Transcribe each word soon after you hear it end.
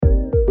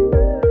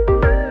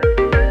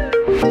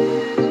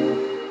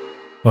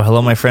Well,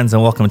 hello, my friends,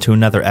 and welcome to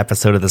another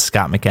episode of the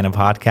Scott McKenna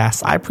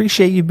Podcast. I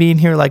appreciate you being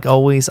here like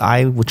always.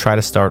 I would try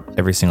to start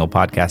every single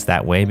podcast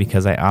that way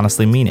because I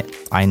honestly mean it.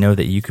 I know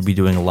that you could be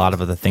doing a lot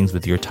of other things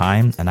with your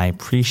time, and I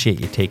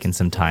appreciate you taking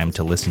some time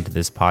to listen to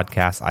this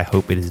podcast. I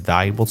hope it is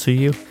valuable to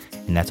you,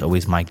 and that's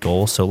always my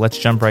goal. So let's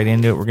jump right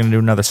into it. We're going to do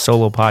another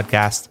solo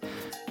podcast.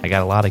 I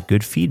got a lot of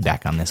good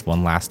feedback on this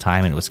one last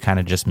time, and it was kind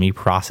of just me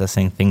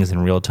processing things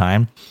in real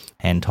time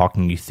and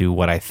talking you through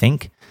what I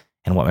think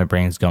and what my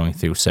brain's going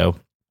through. So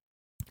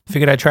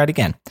figured I'd try it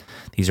again.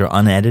 These are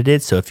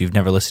unedited, so if you've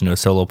never listened to a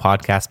solo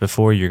podcast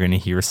before, you're going to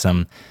hear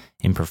some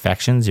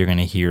imperfections. You're going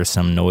to hear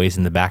some noise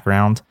in the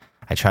background.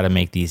 I try to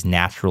make these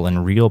natural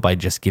and real by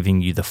just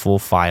giving you the full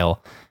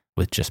file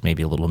with just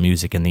maybe a little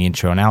music in the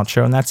intro and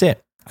outro, and that's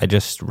it. I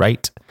just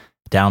write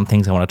down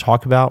things I want to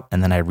talk about,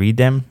 and then I read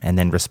them, and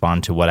then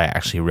respond to what I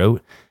actually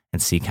wrote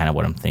and see kind of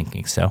what I'm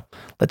thinking. So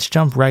let's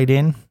jump right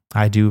in.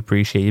 I do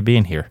appreciate you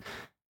being here.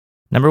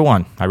 Number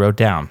one, I wrote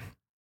down,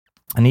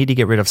 I need to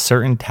get rid of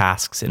certain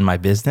tasks in my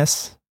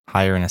business,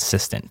 hire an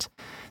assistant.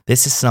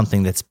 This is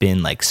something that's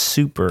been like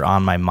super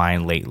on my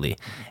mind lately.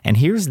 And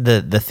here's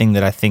the thing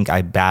that I think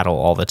I battle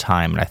all the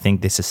time. And I think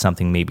this is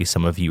something maybe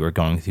some of you are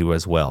going through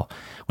as well.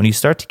 When you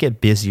start to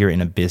get busier in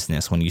a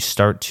business, when you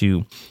start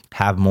to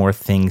have more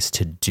things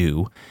to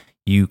do,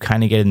 you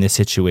kind of get in this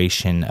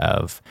situation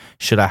of,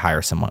 should I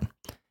hire someone?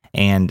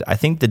 And I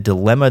think the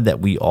dilemma that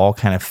we all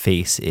kind of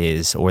face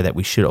is, or that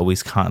we should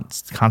always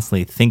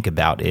constantly think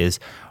about is,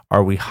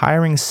 are we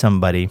hiring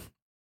somebody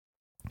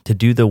to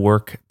do the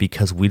work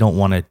because we don't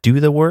want to do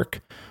the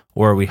work?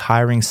 Or are we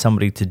hiring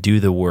somebody to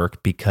do the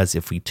work because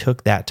if we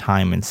took that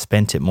time and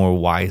spent it more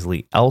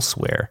wisely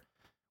elsewhere,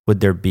 would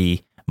there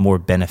be more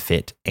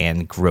benefit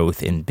and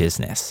growth in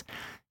business?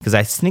 Because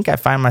I think I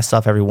find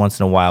myself every once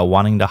in a while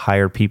wanting to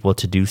hire people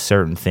to do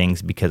certain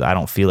things because I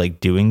don't feel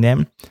like doing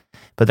them.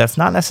 But that's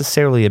not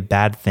necessarily a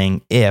bad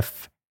thing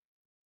if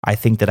I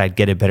think that I'd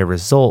get a better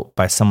result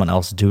by someone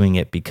else doing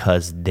it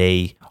because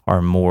they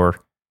are more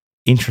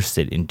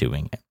interested in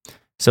doing it.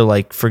 So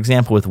like, for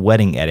example, with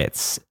wedding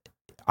edits,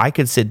 I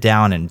could sit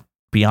down and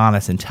be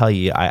honest and tell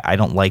you I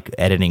don't like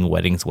editing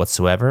weddings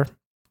whatsoever.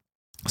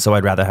 So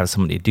I'd rather have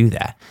somebody do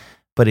that.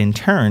 But in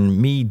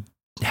turn, me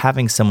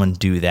having someone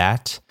do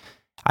that,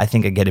 I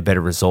think I get a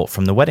better result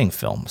from the wedding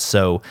film.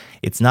 So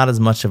it's not as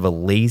much of a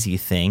lazy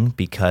thing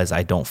because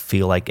I don't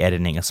feel like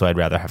editing it, so I'd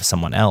rather have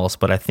someone else.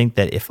 But I think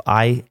that if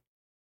I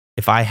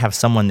have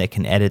someone that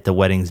can edit the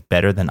weddings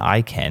better than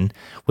I can,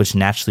 which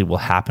naturally will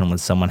happen when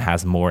someone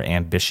has more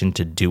ambition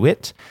to do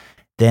it,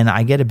 then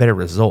I get a better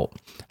result.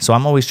 So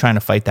I'm always trying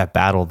to fight that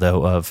battle,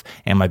 though, of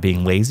am I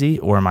being lazy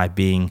or am I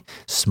being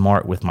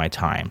smart with my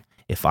time?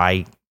 If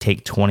I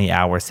take 20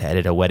 hours to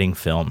edit a wedding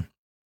film,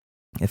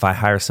 if I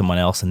hire someone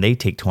else and they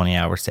take 20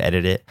 hours to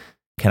edit it,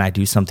 can I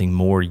do something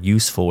more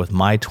useful with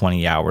my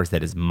 20 hours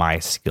that is my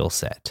skill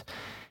set?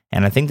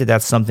 And I think that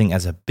that's something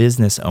as a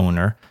business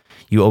owner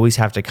you always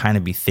have to kind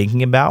of be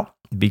thinking about,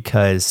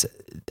 because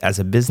as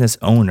a business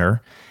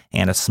owner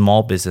and a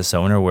small business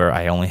owner where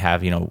I only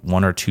have,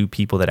 one or two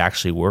people that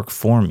actually work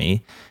for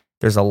me,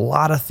 there's a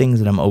lot of things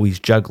that I'm always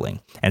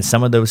juggling. And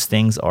some of those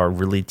things are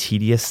really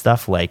tedious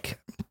stuff like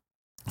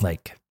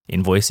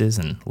invoices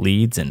and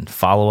leads and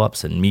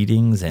follow-ups and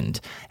meetings and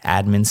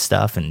admin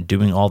stuff and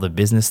doing all the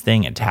business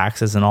thing and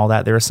taxes and all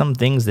that. There are some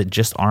things that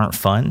just aren't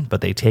fun, but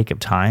they take up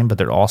time, but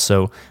they're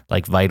also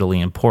like vitally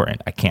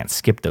important. I can't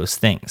skip those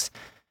things.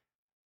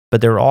 But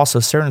there are also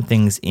certain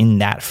things in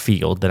that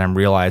field that I'm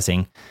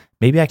realizing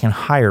maybe I can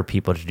hire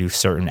people to do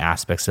certain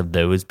aspects of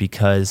those,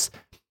 because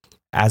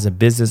as a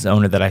business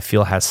owner that I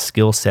feel has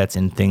skill sets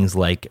in things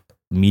like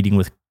meeting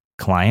with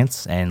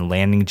clients and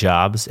landing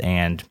jobs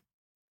and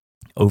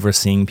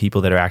overseeing people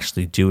that are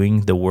actually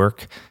doing the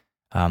work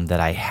that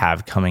I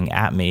have coming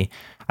at me,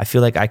 I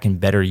feel like I can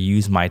better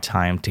use my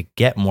time to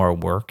get more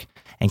work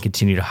and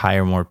continue to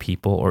hire more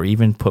people, or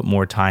even put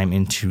more time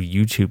into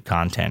YouTube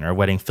content or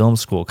wedding film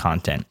school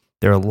content.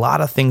 There are a lot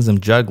of things I'm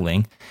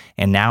juggling,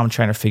 and now I'm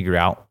trying to figure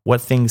out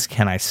what things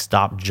can I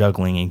stop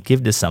juggling and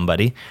give to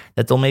somebody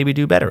that they'll maybe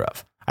do better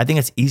of. I think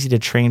it's easy to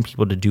train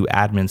people to do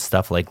admin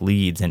stuff like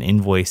leads and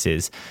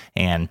invoices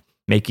and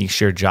making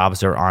sure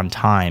jobs are on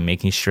time,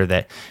 making sure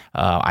that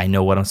I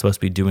know what I'm supposed to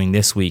be doing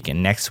this week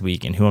and next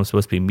week and who I'm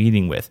supposed to be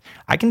meeting with.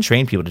 I can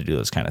train people to do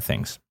those kind of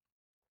things.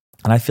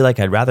 And I feel like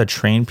I'd rather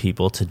train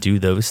people to do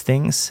those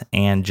things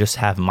and just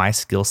have my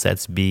skill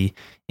sets be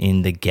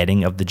in the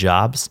getting of the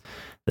jobs,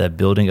 the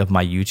building of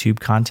my YouTube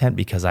content,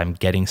 because I'm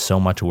getting so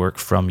much work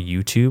from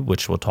YouTube,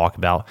 which we'll talk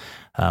about.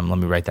 Let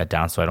me write that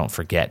down so I don't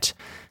forget.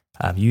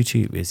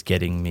 YouTube is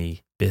getting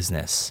me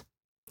business.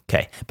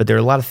 Okay, but there are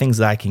a lot of things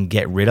that I can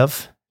get rid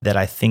of that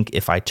I think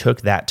if I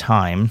took that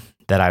time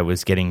that I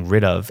was getting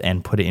rid of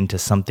and put it into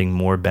something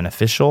more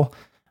beneficial,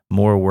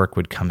 more work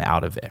would come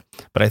out of it.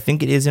 But I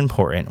think it is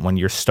important when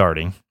you're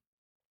starting,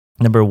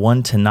 number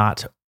one, to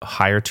not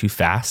hire too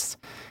fast.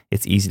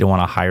 It's easy to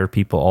want to hire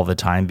people all the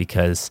time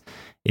because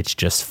it's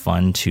just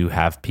fun to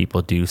have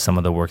people do some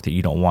of the work that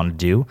you don't want to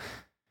do.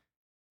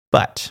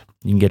 But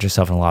you can get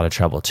yourself in a lot of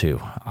trouble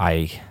too.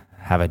 I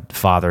have a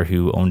father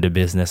who owned a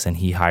business and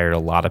he hired a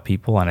lot of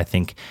people. And I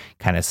think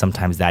kind of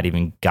sometimes that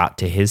even got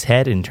to his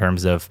head in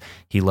terms of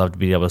he loved to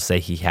be able to say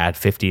he had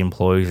 50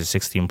 employees or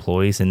 60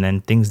 employees, and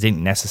then things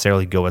didn't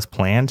necessarily go as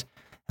planned.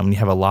 And when you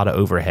have a lot of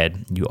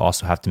overhead, you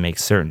also have to make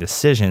certain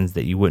decisions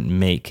that you wouldn't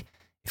make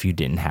if you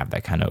didn't have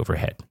that kind of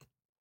overhead.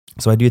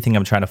 So I do think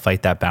I'm trying to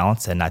fight that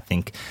balance, and I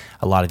think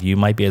a lot of you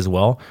might be as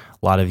well.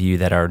 A lot of you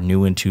that are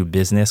new into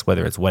business,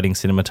 whether it's wedding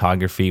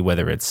cinematography,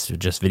 whether it's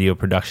just video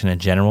production in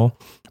general,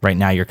 right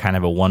now you're kind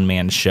of a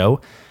one-man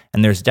show.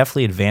 And there's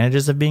definitely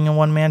advantages of being a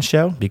one-man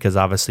show because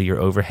obviously your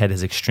overhead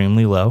is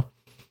extremely low.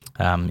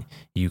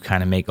 You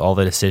kind of make all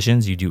the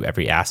decisions, you do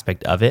every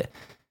aspect of it.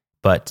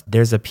 But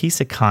there's a piece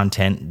of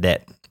content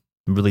that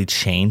really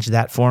changed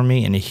that for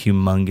me in a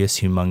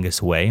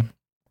humongous way.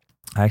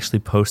 I actually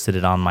posted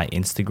it on my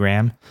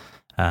Instagram.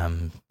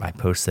 I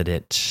posted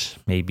it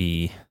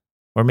maybe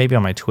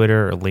on my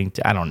Twitter or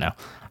LinkedIn. I don't know.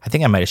 I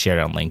think I might have shared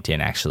it on LinkedIn,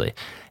 actually.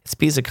 It's a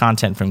piece of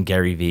content from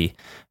Gary Vee,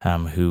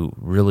 who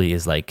really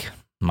is like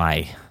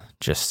my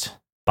just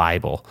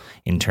Bible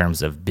in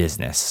terms of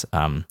business.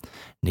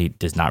 He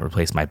does not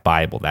replace my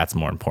Bible. That's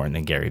more important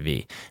than Gary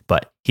Vee.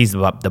 But he's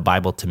the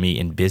Bible to me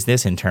in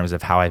business in terms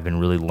of how I've been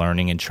really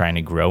learning and trying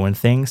to grow in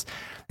things.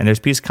 And there's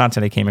a piece of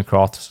content I came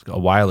across a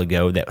while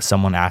ago that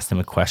someone asked him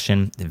a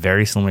question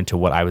very similar to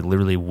what I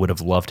would have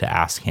loved to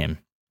ask him.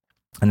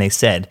 And they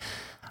said,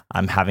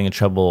 I'm having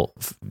trouble,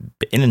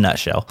 in a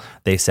nutshell,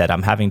 they said,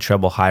 I'm having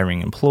trouble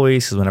hiring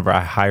employees because whenever I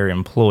hire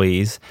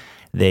employees,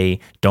 they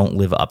don't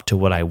live up to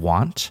what I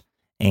want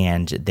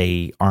and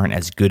they aren't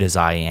as good as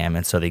I am.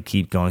 And so they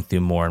keep going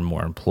through more and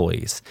more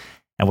employees.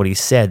 And what he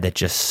said that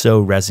just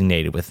so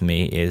resonated with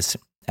me is,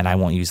 and I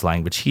won't use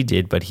language he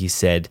did, but he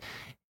said,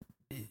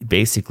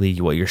 basically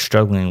what you're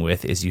struggling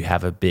with is you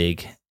have a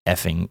big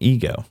effing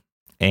ego.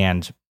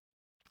 And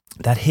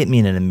that hit me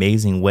in an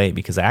amazing way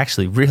because I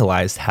actually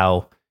realized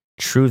how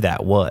true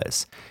that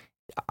was.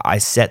 I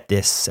set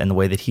this, and the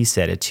way that he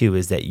said it too,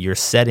 is that you're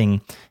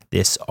setting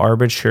this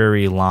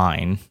arbitrary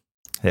line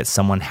that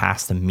someone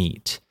has to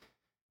meet.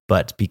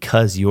 But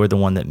because you're the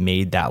one that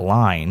made that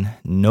line,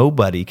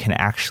 nobody can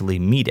actually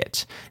meet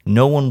it.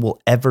 No one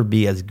will ever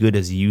be as good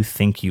as you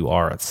think you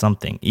are at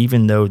something,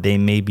 even though they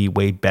may be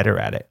way better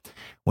at it.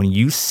 When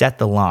you set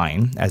the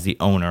line as the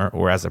owner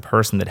or as a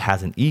person that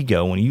has an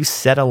ego, when you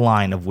set a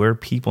line of where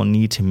people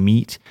need to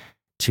meet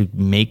to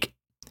make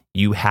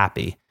you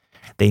happy,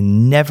 they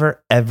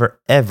never,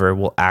 ever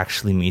will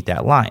actually meet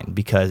that line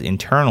because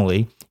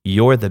internally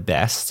you're the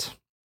best.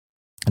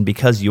 And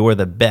because you're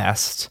the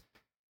best,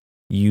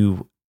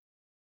 you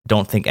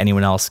don't think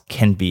anyone else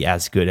can be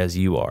as good as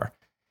you are.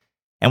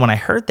 And when I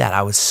heard that,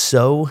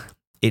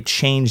 it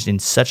changed in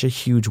such a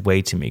huge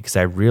way to me because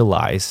I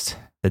realized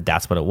that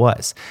that's what it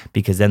was.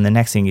 Because then the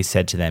next thing he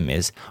said to them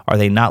is, are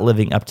they not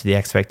living up to the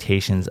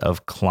expectations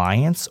of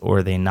clients or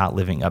are they not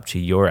living up to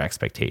your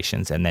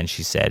expectations? And then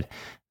she said,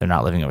 they're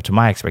not living up to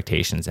my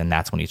expectations. And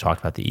that's when he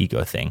talked about the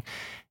ego thing.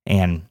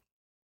 And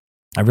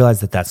I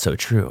realized that that's so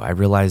true. I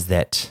realized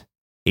that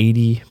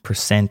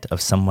 80%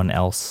 of someone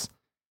else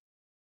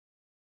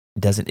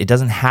it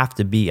doesn't have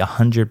to be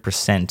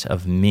 100%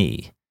 of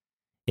me.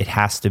 It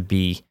has to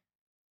be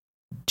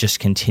just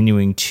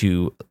continuing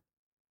to,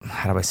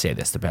 how do I say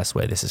this the best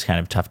way? This is kind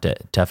of tough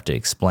to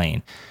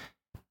explain.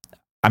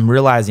 I'm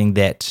realizing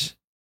that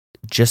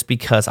just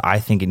because I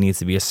think it needs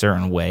to be a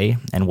certain way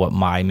and what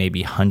my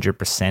maybe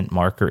 100%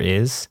 marker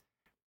is,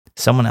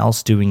 someone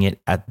else doing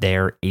it at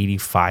their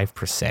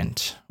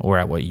 85% or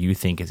at what you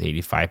think is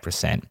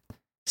 85%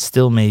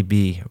 still may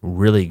be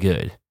really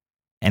good.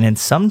 And then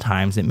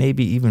sometimes it may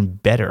be even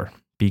better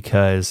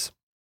because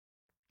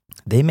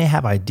they may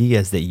have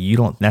ideas that you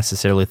don't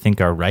necessarily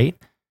think are right,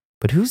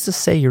 but who's to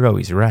say you're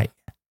always right?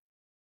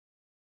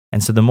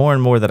 And so the more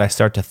and more that I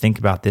start to think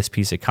about this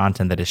piece of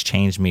content that has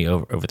changed me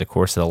over the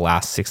course of the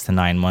last 6 to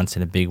 9 months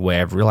in a big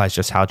way, I've realized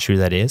just how true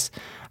that is.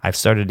 I've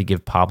started to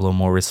give Pablo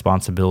more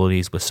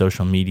responsibilities with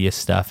social media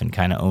stuff and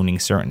kind of owning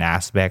certain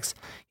aspects.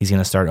 He's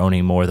going to start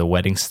owning more of the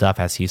wedding stuff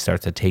as he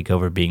starts to take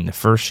over being the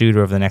first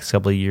shooter over the next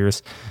couple of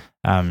years.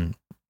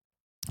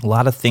 A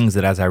lot of things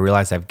that as I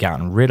realized I've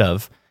gotten rid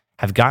of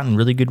have gotten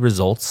really good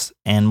results.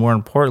 And more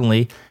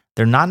importantly,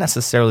 they're not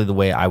necessarily the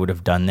way I would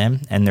have done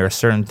them. And there are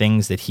certain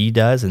things that he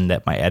does and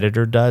that my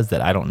editor does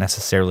that I don't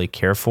necessarily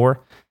care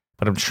for.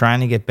 But I'm trying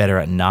to get better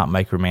at not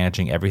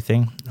micromanaging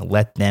everything.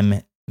 Let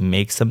them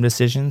make some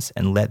decisions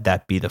and let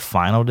that be the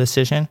final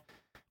decision.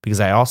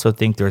 Because I also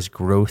think there's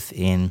growth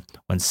in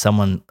when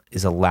someone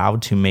is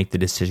allowed to make the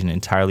decision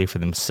entirely for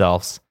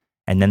themselves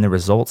and then the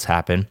results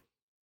happen,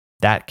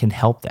 that can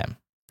help them.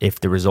 If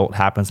the result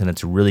happens and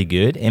it's really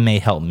good, it may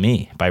help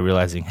me by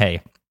realizing,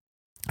 hey,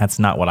 that's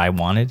not what I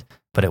wanted,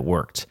 but it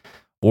worked.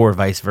 Or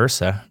vice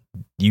versa.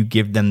 You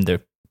give them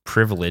the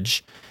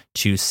privilege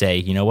to say,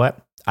 you know what,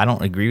 I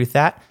don't agree with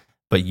that,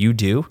 but you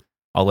do.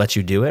 I'll let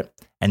you do it.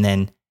 And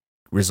then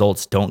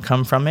results don't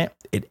come from it.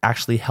 It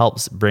actually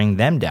helps bring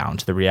them down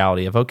to the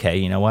reality of, okay,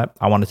 you know what,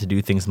 I wanted to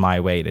do things my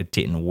way and it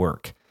didn't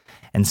work.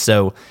 And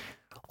so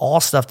all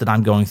stuff that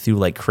I'm going through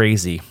like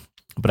crazy,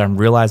 But I'm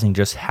realizing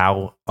just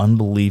how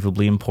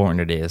unbelievably important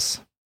it is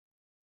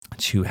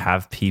to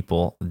have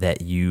people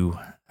that you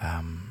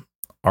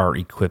are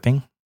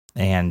equipping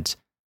and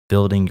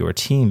building your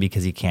team,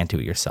 because you can't do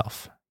it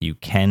yourself. You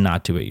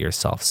cannot do it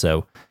yourself.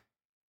 So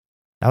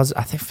I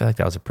feel like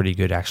that was a pretty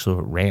good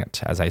actual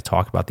rant as I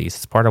talk about these.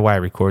 It's part of why I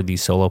record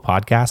these solo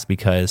podcasts,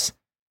 because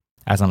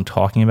as I'm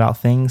talking about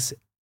things,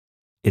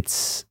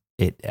 it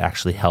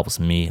actually helps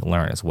me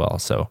learn as well.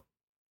 So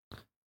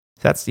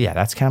that's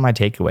kind of my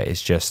takeaway,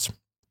 is just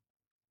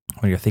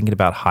when you're thinking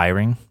about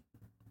hiring,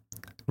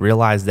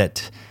 realize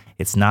that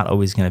it's not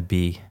always going to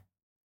be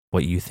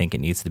what you think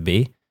it needs to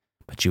be,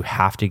 but you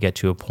have to get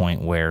to a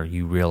point where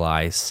you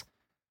realize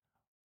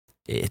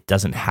it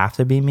doesn't have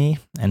to be me.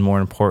 And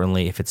more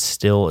importantly, if it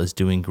still is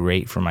doing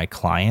great for my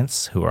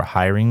clients who are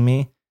hiring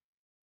me,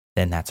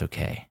 then that's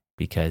okay,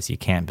 because you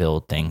can't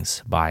build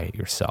things by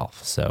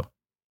yourself. So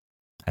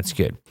that's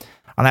good.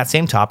 On that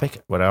same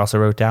topic, what I also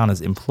wrote down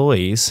is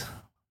employees.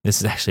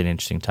 This is actually an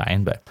interesting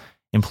tie-in, but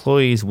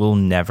employees will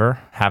never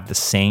have the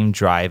same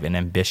drive and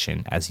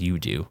ambition as you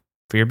do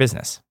for your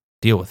business.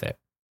 Deal with it.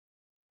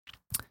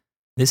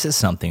 This is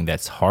something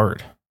that's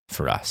hard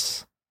for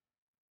us.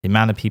 The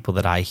amount of people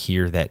that I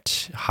hear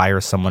that hire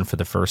someone for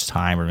the first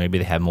time, or maybe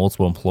they have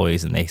multiple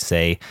employees, and they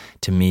say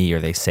to me, or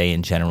they say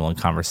in general in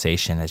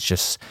conversation, it's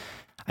just,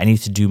 I need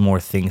to do more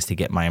things to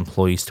get my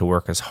employees to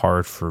work as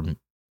hard for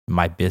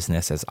my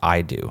business as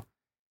I do.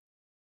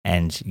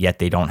 And yet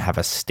they don't have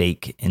a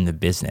stake in the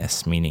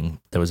business, meaning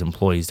those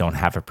employees don't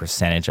have a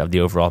percentage of the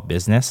overall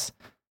business.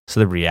 So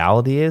the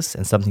reality is,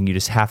 and something you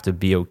just have to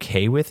be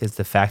okay with, is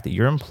the fact that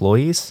your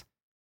employees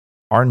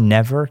are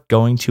never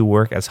going to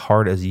work as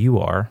hard as you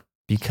are,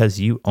 because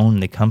you own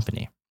the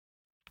company,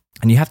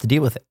 and you have to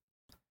deal with it.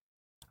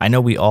 I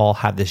know we all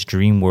have this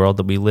dream world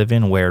that we live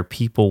in where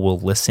people will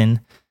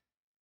listen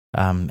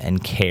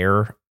and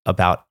care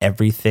about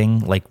everything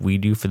like we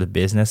do for the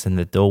business, and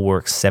that they'll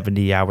work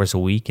 70 hours a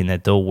week, and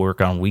that they'll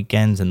work on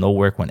weekends, and they'll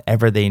work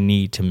whenever they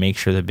need to make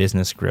sure the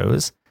business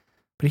grows.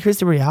 But here's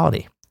the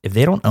reality. If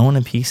they don't own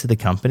a piece of the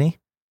company,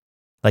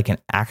 like an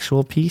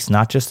actual piece,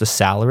 not just a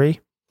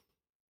salary,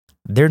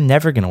 they're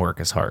never going to work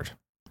as hard.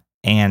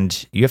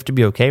 And you have to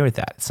be okay with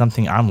that. It's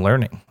something I'm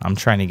learning. I'm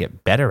trying to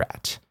get better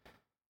at.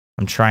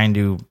 I'm trying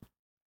to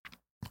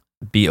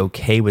be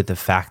okay with the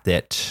fact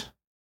that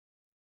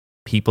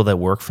people that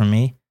work for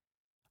me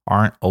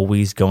aren't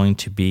always going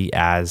to be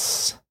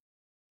as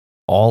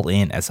all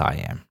in as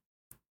I am.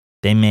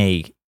 They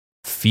may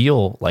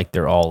feel like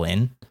they're all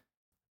in,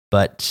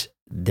 but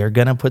they're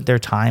going to put their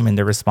time and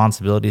their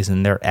responsibilities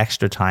and their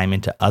extra time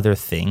into other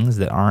things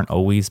that aren't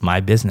always my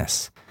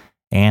business.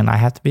 And I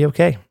have to be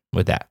okay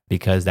with that,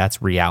 because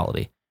that's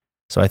reality.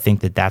 So I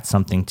think that that's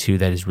something too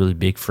that is really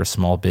big for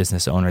small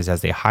business owners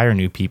as they hire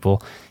new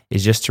people,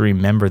 is just to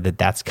remember that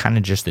that's kind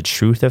of just the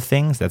truth of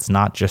things. That's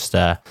not just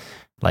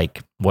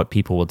like what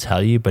people will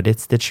tell you, but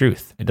it's the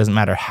truth. It doesn't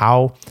matter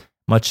how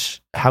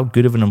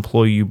good of an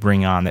employee you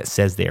bring on that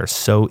says they are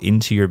so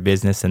into your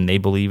business and they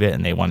believe it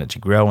and they want it to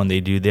grow and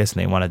they do this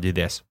and they want to do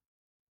this.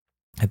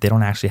 If they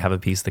don't actually have a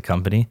piece of the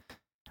company,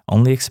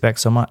 only expect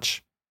so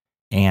much.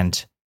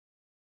 And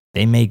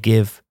they may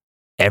give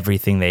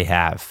everything they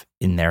have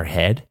in their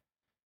head.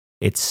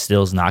 It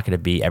still is not going to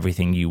be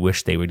everything you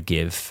wish they would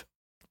give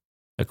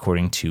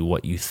according to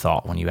what you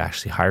thought when you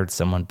actually hired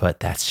someone, but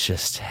that's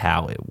just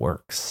how it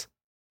works.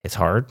 It's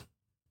hard,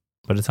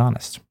 but it's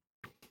honest.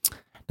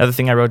 Another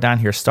thing I wrote down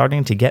here,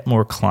 starting to get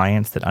more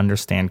clients that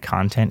understand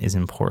content is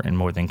important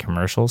more than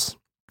commercials.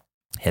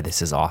 Yeah,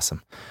 this is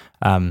awesome.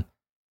 I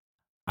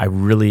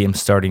really am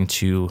starting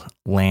to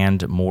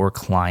land more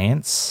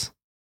clients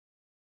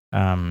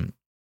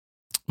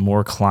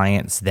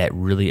that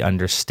really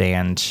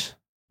understand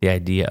the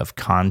idea of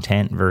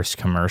content versus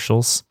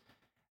commercials.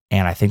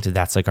 And I think that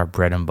that's like our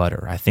bread and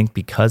butter. I think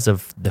because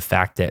of the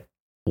fact that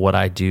what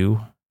I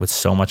do with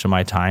so much of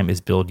my time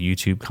is build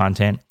YouTube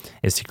content,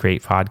 is to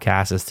create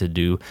podcasts, is to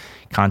do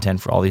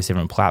content for all these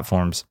different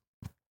platforms.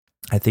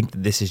 I think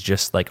that this is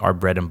just like our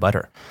bread and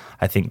butter.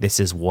 I think this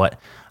is what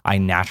I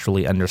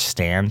naturally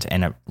understand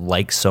and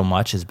like so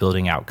much, is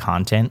building out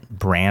content,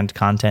 brand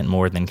content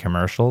more than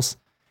commercials.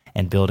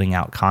 And building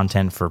out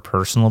content for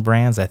personal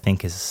brands, I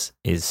think is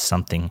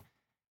something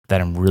that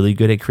I'm really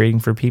good at creating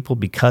for people,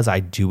 because I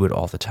do it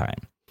all the time.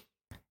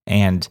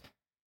 And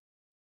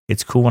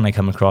it's cool when I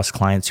come across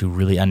clients who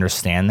really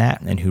understand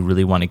that and who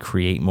really want to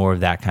create more of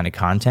that kind of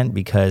content,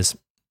 because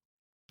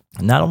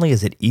not only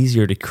is it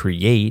easier to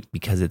create,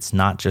 because it's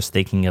not just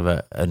thinking of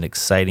an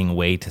exciting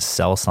way to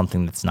sell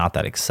something that's not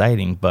that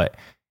exciting, but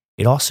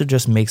it also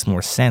just makes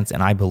more sense.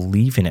 And I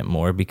believe in it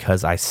more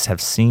because I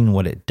have seen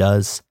what it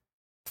does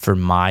for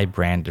my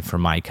brand and for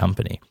my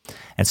company.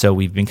 And so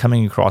we've been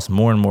coming across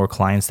more and more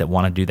clients that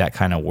want to do that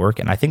kind of work.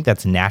 And I think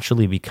that's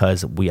naturally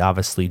because we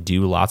obviously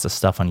do lots of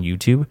stuff on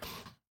YouTube,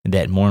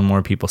 that more and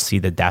more people see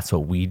that that's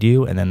what we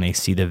do. And then they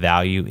see the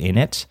value in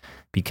it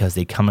because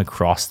they come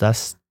across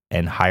us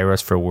and hire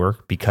us for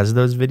work because of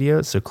those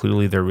videos. So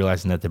clearly they're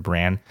realizing that the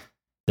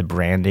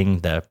branding,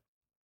 the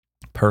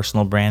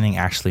personal branding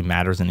actually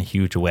matters in a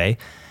huge way.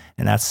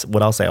 And that's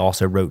what else I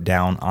also wrote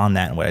down on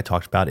that. And what I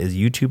talked about is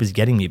YouTube is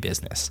getting me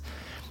business.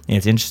 And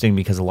it's interesting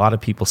because a lot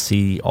of people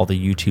see all the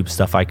YouTube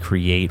stuff I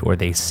create, or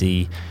they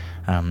see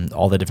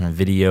all the different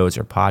videos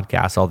or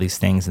podcasts, all these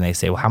things, and they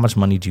say, well, how much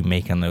money do you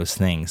make on those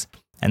things?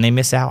 And they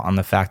miss out on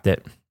the fact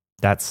that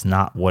that's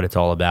not what it's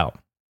all about.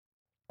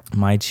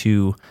 My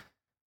two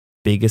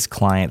biggest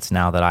clients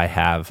now that I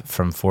have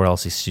from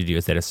 4LC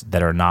Studios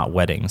that are not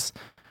weddings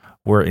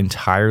were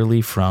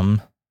entirely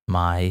from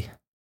my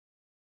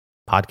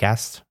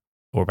podcast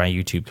or my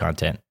YouTube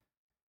content,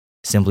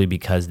 simply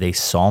because they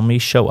saw me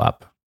show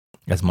up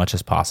as much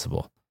as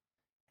possible.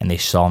 And they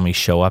saw me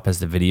show up as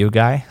the video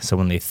guy. So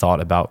when they thought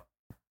about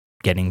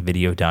getting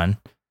video done,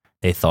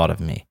 they thought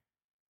of me.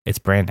 It's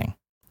branding.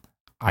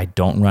 I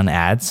don't run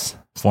ads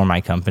for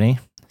my company,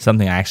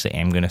 something I actually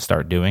am going to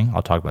start doing.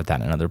 I'll talk about that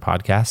in another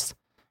podcast.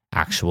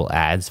 Actual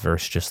ads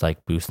versus just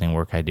like boosting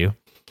work I do.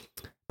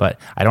 But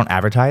I don't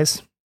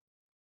advertise.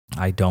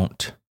 I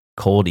don't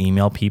cold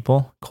email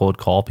people, cold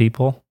call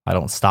people. I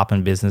don't stop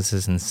in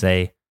businesses and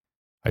say,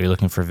 are you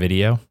looking for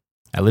video?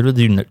 I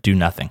literally do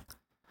nothing.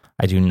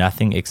 I do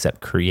nothing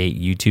except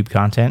create YouTube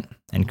content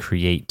and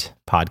create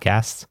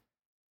podcasts,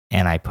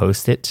 and I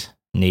post it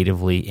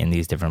natively in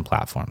these different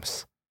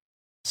platforms.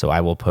 So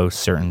I will post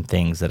certain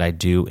things that I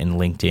do in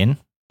LinkedIn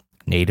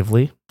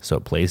natively, so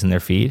it plays in their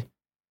feed.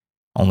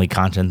 Only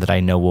content that I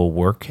know will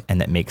work and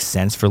that makes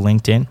sense for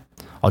LinkedIn.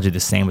 I'll do the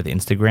same with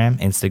Instagram.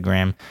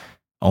 Instagram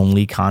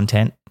only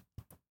content.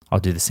 I'll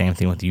do the same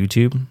thing with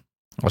YouTube.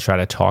 I'll try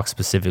to talk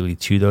specifically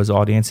to those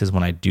audiences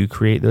when I do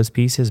create those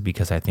pieces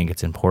because I think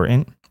it's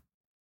important.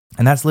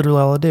 And that's literally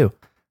all I do.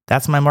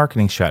 That's my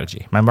marketing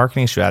strategy. My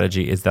marketing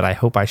strategy is that I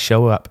hope I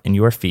show up in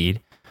your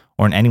feed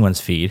or in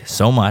anyone's feed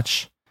so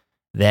much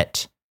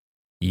that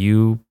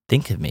you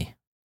think of me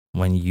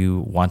when you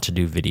want to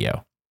do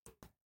video.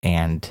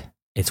 And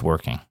it's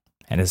working.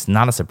 And it's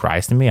not a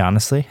surprise to me,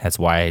 honestly. That's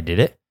why I did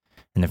it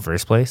in the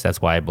first place.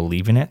 That's why I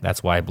believe in it.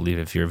 That's why I believe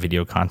if you're a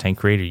video content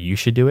creator, you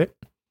should do it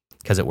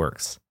because it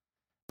works.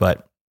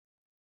 But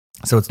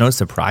so it's no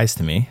surprise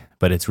to me,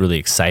 but it's really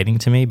exciting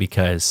to me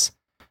because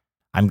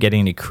I'm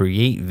getting to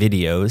create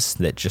videos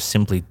that just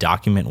simply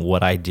document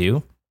what I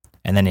do.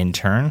 And then in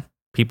turn,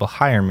 people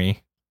hire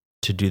me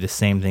to do the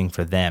same thing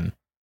for them,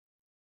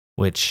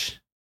 which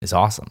is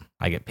awesome.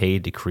 I get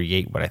paid to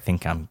create what I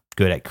think I'm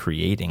good at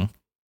creating,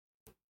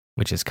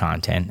 which is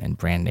content and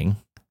branding,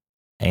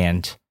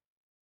 and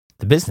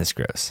the business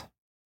grows.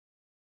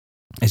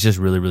 It's just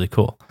really, really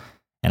cool.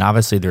 And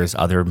obviously there's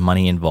other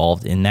money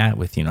involved in that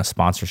with,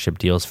 sponsorship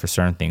deals for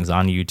certain things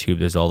on YouTube.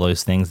 There's all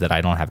those things that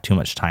I don't have too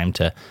much time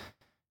to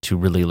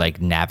really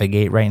like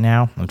navigate right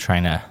now. I'm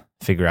trying to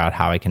figure out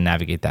how I can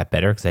navigate that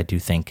better because I do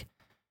think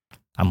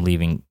I'm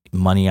leaving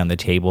money on the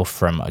table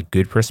from a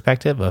good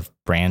perspective of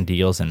brand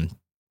deals and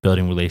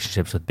building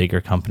relationships with bigger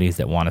companies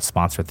that want to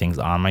sponsor things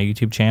on my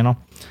YouTube channel.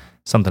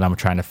 Something I'm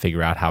trying to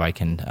figure out how I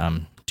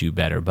can do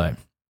better. But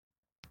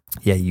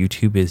yeah,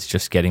 YouTube is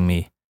just getting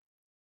me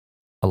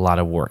a lot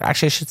of work.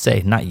 Actually, I should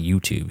say not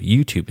YouTube.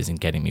 YouTube isn't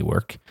getting me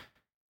work.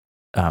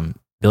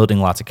 Building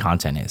lots of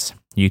content is.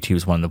 YouTube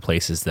is one of the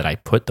places that I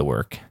put the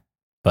work,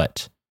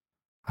 but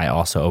I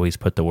also always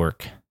put the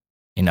work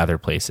in other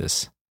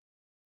places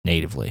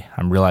natively.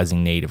 I'm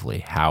realizing natively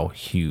how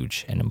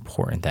huge and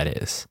important that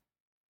is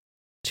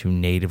to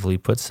natively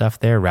put stuff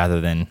there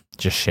rather than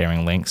just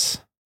sharing links.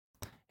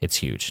 It's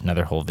huge.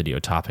 Another whole video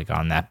topic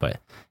on that,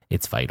 but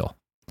it's vital.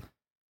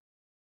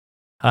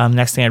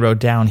 Next thing I wrote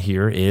down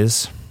here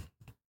is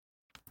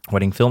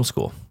Wedding Film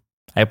School.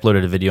 I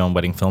uploaded a video on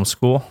Wedding Film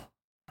School,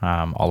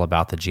 all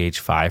about the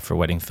GH5 for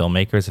wedding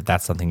filmmakers. If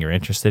that's something you're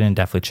interested in,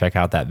 definitely check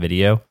out that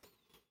video.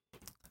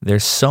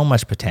 There's so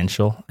much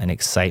potential and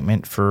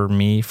excitement for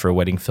me for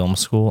Wedding Film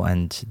School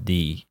and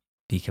the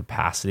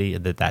capacity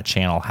that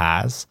channel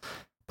has.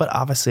 But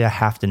obviously I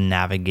have to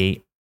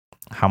navigate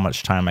how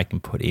much time I can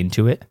put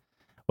into it.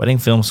 Wedding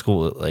Film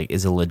School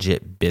is a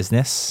legit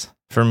business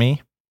for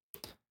me.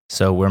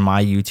 So where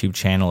my YouTube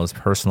channel is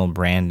personal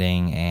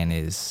branding and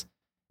is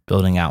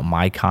building out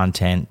my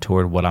content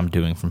toward what I'm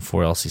doing from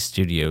 4LC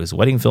Studios,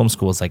 Wedding Film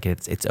School is like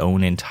its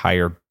own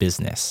entire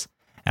business.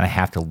 And I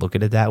have to look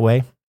at it that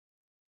way.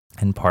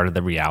 And part of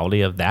the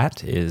reality of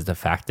that is the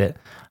fact that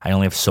I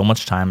only have so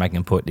much time I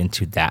can put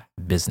into that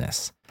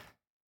business.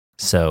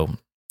 So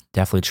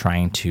definitely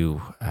trying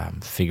to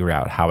figure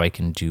out how I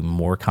can do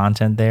more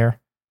content there.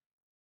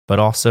 But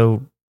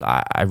also,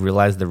 I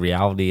realize the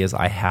reality is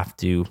I have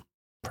to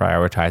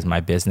prioritize my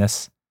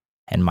business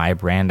and my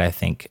brand, I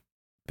think,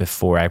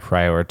 before I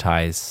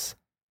prioritize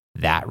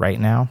that right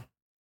now.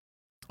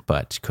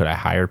 But could I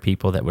hire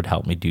people that would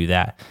help me do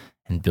that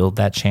and build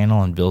that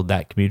channel and build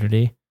that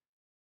community?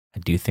 I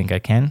do think I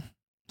can.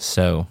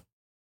 So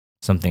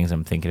some things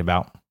I'm thinking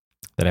about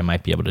that I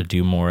might be able to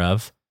do more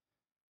of.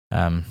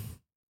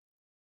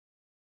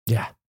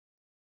 Yeah,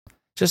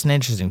 just an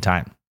interesting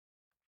time.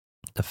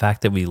 The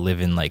fact that we live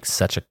in like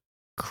such a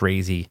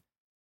crazy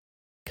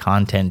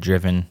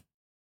content-driven,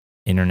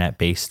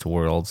 internet-based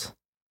world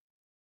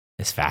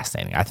is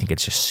fascinating. I think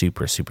it's just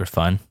super, super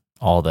fun.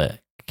 All the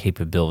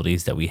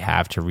capabilities that we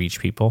have to reach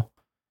people.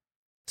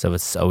 So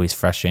it's always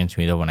frustrating to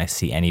me though when I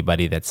see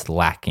anybody that's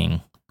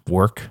lacking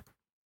work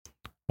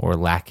or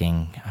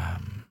lacking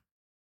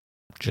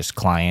just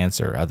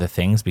clients or other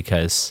things,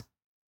 because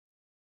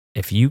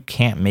if you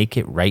can't make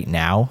it right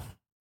now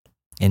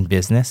in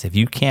business, if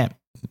you can't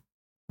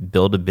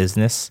build a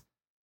business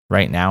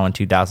right now in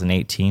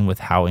 2018 with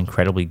how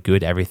incredibly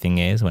good everything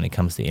is when it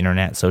comes to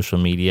internet, social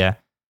media,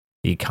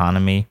 the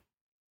economy,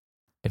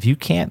 if you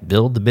can't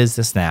build the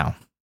business now,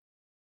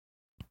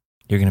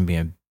 you're going to be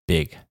in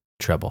big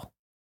trouble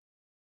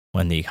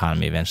when the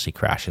economy eventually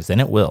crashes,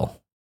 and it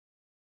will.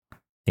 I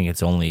think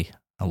it's only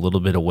a little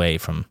bit away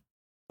from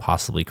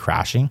possibly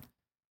crashing,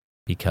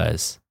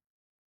 because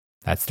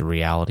that's the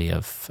reality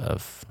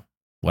of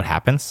what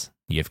happens.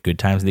 You have good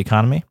times in the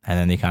economy, and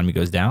then the economy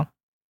goes down,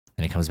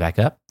 and it comes back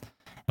up.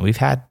 And we've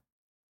had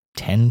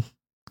 10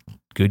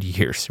 good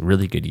years,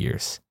 really good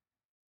years.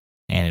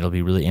 And it'll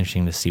be really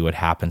interesting to see what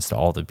happens to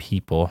all the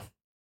people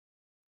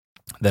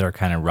that are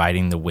kind of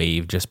riding the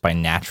wave just by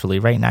naturally.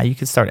 Right now, you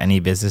can start any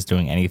business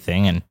doing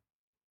anything, and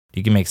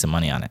you can make some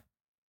money on it.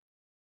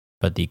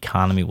 But the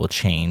economy will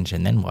change,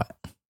 and then what?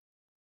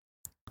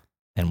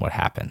 Then what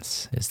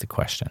happens is the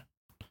question.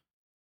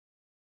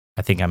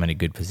 I think I'm in a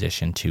good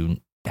position to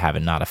have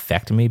it not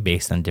affect me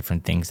based on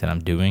different things that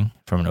I'm doing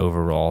from an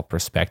overall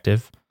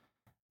perspective.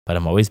 But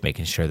I'm always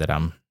making sure that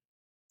I'm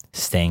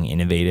staying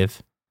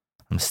innovative.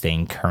 I'm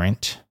staying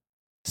current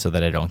so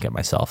that I don't get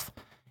myself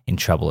in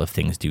trouble if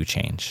things do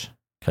change,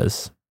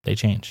 because they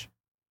change.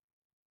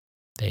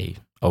 They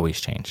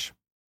always change.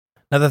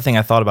 Another thing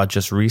I thought about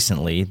just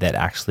recently that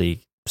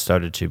actually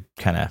started to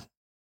kind of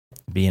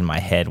be in my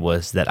head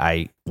was that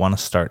I want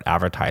to start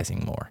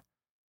advertising more.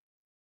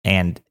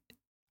 And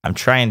I'm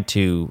trying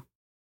to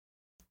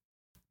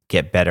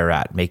get better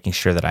at making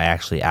sure that I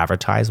actually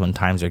advertise when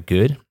times are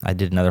good. I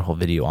did another whole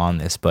video on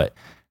this, but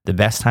the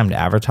best time to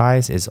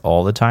advertise is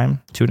all the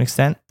time to an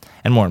extent.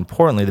 And more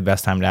importantly, the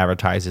best time to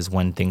advertise is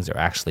when things are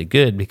actually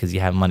good, because you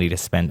have money to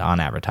spend on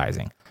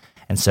advertising.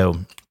 And so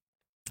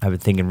I've been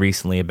thinking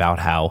recently about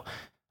how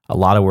a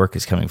lot of work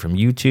is coming from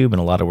YouTube and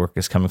a lot of work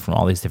is coming from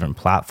all these different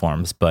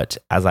platforms. But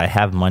as I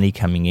have money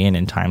coming in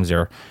and times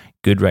are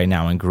good right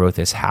now and growth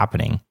is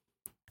happening,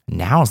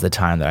 now is the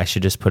time that I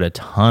should just put a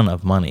ton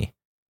of money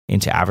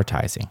into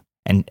advertising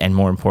and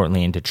more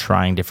importantly, into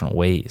trying different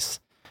ways,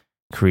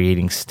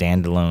 creating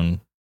standalone,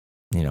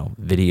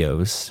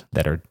 videos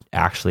that are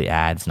actually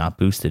ads, not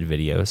boosted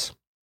videos,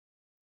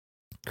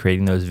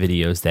 creating those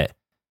videos that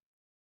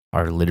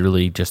are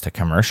literally just a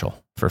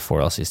commercial for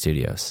 4LC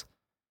Studios,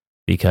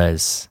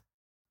 because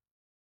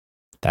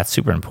that's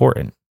super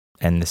important.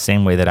 And the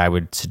same way that I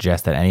would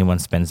suggest that anyone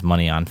spends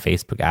money on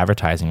Facebook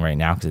advertising right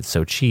now because it's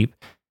so cheap,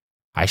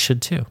 I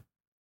should too.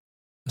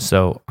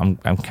 So I'm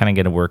kind of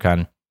going to work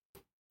on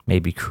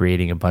maybe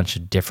creating a bunch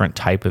of different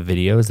type of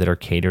videos that are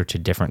catered to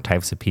different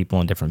types of people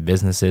and different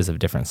businesses of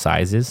different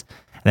sizes,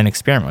 and then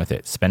experiment with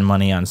it. Spend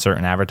money on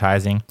certain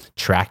advertising,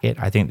 track it.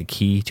 I think the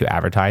key to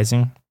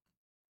advertising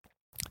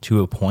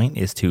to a point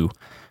is to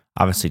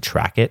obviously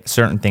track it.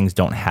 Certain things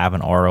don't have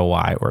an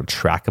ROI or a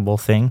trackable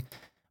thing,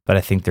 but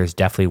I think there's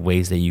definitely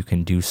ways that you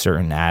can do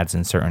certain ads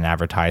and certain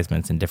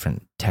advertisements and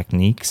different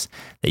techniques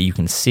that you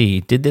can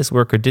see, did this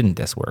work or didn't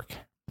this work?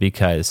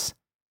 Because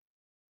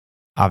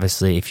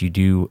obviously, if you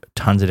do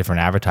tons of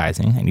different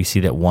advertising and you see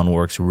that one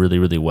works really,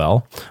 really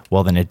well,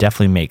 well, then it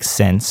definitely makes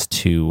sense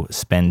to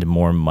spend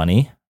more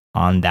money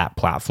on that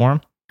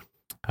platform.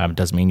 It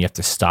doesn't mean you have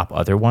to stop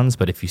other ones,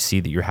 but if you see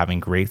that you're having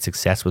great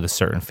success with a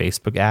certain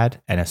Facebook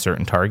ad and a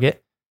certain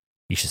target,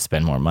 you should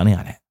spend more money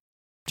on it.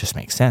 Just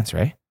makes sense,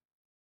 right?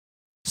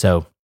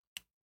 So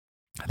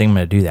I think I'm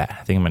going to do that.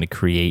 I think I'm going to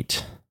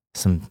create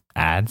some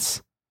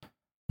ads,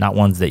 not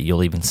ones that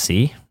you'll even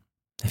see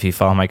if you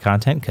follow my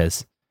content,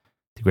 because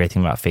the great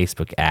thing about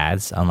Facebook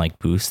ads, unlike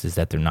Boost, is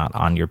that they're not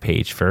on your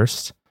page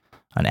first.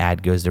 An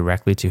ad goes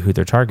directly to who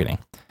they're targeting.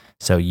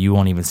 So you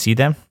won't even see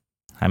them.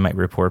 I might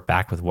report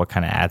back with what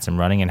kind of ads I'm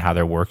running and how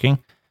they're working.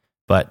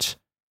 But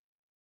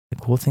the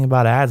cool thing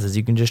about ads is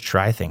you can just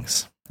try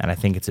things. And I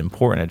think it's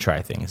important to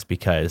try things,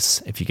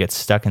 because if you get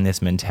stuck in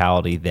this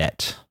mentality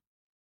that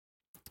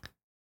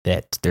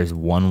there's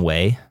one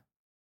way,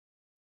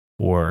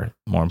 or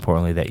more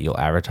importantly, that you'll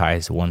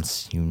advertise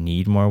once you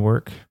need more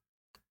work,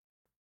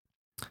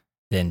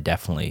 then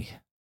definitely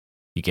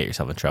you get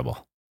yourself in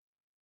trouble.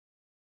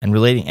 And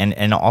relating,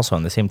 and also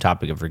on the same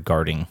topic of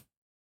regarding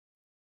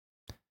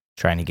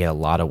trying to get a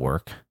lot of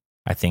work,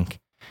 I think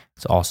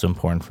it's also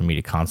important for me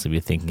to constantly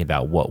be thinking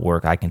about what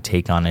work I can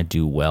take on and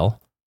do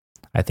well.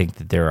 I think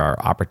that there are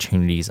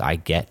opportunities I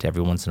get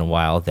every once in a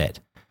while that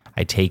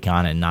I take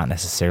on and not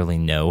necessarily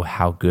know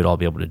how good I'll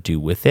be able to do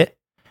with it.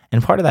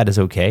 And part of that is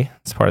okay.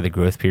 It's part of the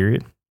growth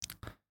period.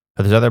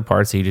 But there's other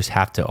parts that you just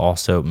have to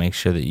also make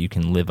sure that you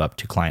can live up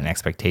to client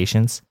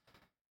expectations.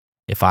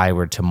 If I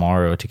were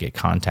tomorrow to get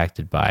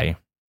contacted by,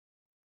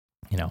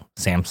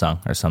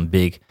 Samsung or some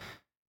big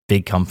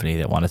company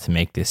that wanted to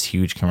make this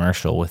huge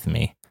commercial with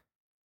me,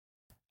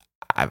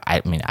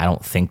 I mean, I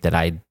don't think that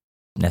I'd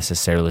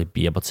necessarily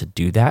be able to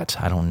do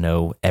that. I don't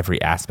know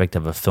every aspect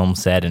of a film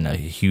set and a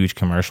huge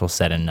commercial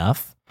set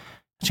enough.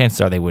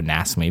 Chances are they wouldn't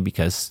ask me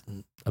because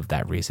of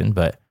that reason.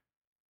 But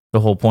the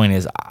whole point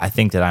is I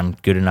think that I'm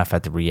good enough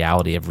at the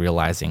reality of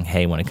realizing,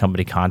 hey, when a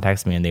company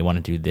contacts me and they want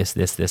to do this,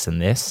 this, this,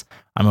 and this,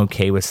 I'm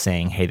okay with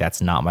saying, hey,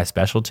 that's not my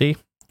specialty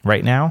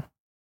right now.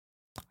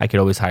 I could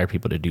always hire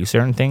people to do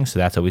certain things, so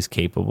that's always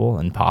capable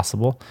and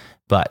possible.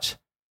 But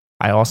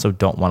I also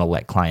don't want to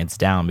let clients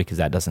down because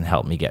that doesn't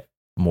help me get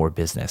more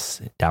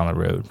business down the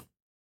road.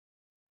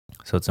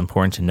 So it's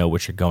important to know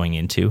what you're going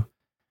into.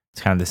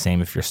 It's kind of the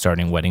same if you're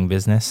starting wedding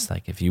business.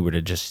 Like if you were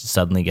to just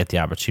suddenly get the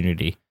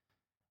opportunity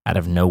out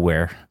of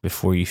nowhere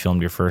before you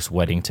filmed your first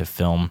wedding to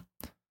film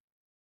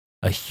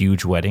a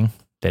huge wedding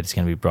that's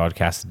going to be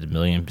broadcasted to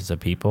millions of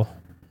people.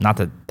 Not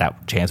that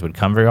that chance would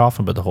come very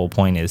often, but the whole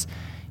point is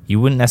you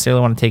wouldn't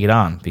necessarily want to take it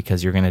on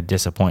because you're going to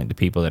disappoint the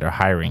people that are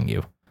hiring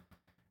you.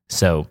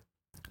 So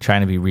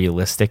trying to be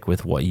realistic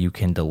with what you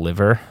can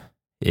deliver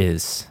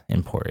is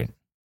important.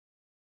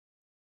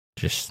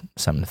 Just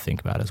something to think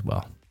about as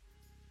well.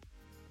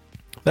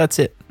 That's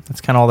it.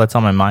 That's kind of all that's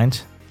on my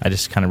mind. I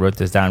just kind of wrote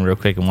this down real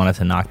quick and wanted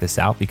to knock this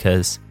out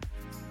because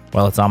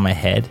while it's on my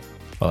head,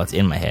 well, it's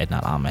in my head,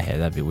 not on my head.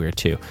 That'd be weird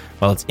too.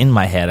 While it's in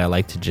my head, I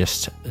like to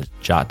just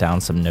jot down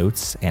some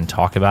notes and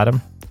talk about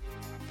them.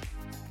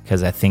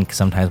 Because I think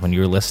sometimes when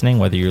you're listening,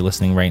 whether you're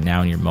listening right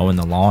now and you're mowing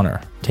the lawn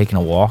or taking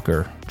a walk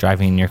or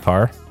driving in your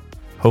car,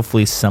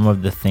 hopefully some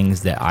of the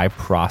things that I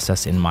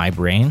process in my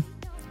brain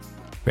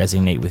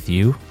resonate with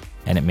you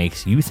and it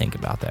makes you think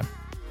about them.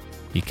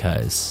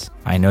 Because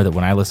I know that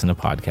when I listen to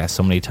podcasts,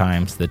 so many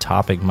times the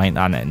topic might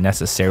not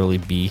necessarily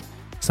be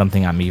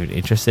something I'm even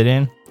interested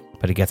in,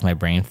 but it gets my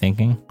brain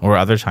thinking. Or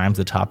other times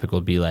the topic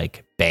will be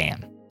like,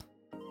 bam,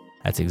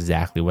 that's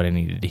exactly what I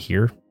needed to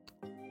hear.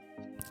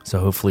 So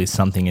hopefully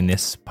something in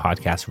this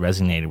podcast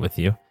resonated with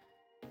you.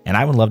 And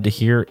I would love to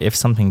hear if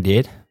something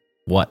did,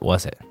 what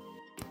was it?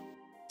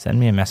 Send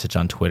me a message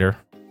on Twitter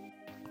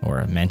or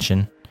a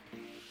mention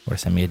or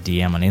send me a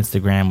DM on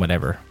Instagram,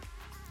 whatever.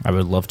 I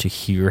would love to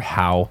hear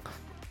how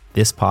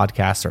this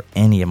podcast or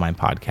any of my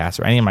podcasts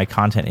or any of my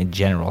content in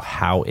general,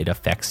 how it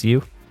affects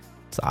you.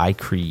 So I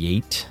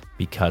create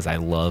because I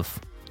love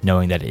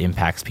knowing that it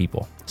impacts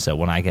people. So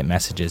when I get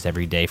messages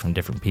every day from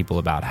different people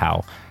about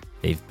how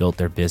they've built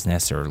their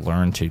business or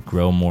learned to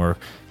grow more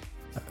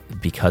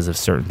because of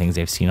certain things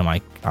they've seen on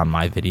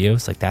my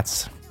videos, like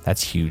that's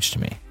huge to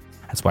me.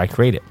 That's why I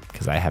create it,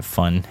 because I have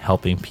fun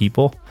helping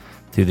people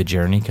through the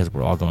journey because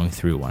we're all going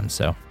through one.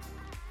 So,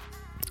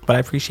 but I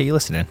appreciate you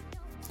listening.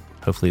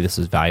 Hopefully this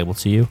was valuable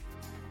to you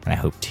and I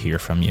hope to hear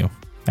from you.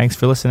 Thanks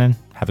for listening.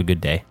 Have a good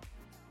day.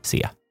 See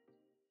ya.